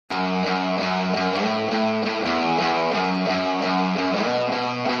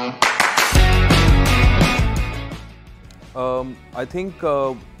I think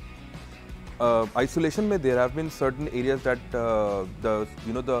isolation mein there have been certain areas that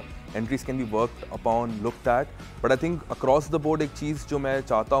the entries can be worked upon, looked at. But I think across the board एक चीज़ जो मैं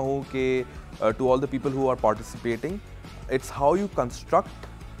चाहता हूँ कि to all the people who are participating, it's how you construct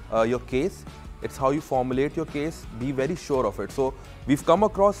your case, it's how you formulate your case. Be very sure of it. So we've come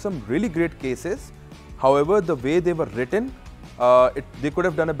across some really great cases. However, the way they were written, they could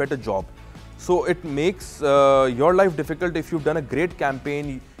have done a better job. So it makes your life difficult if you've done a great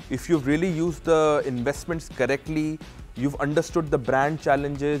campaign, if you've really used the investments correctly, you've understood the brand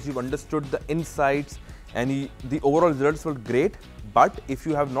challenges, you've understood the insights, and the overall results were great. But if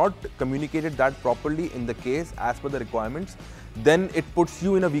you have not communicated that properly in the case as per the requirements, then it puts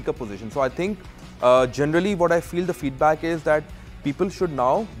you in a weaker position. So I think generally what I feel the feedback is that people should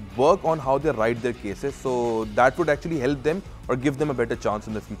now work on how they write their cases. So that would actually help them or give them a better chance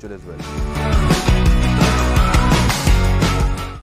in the future as well.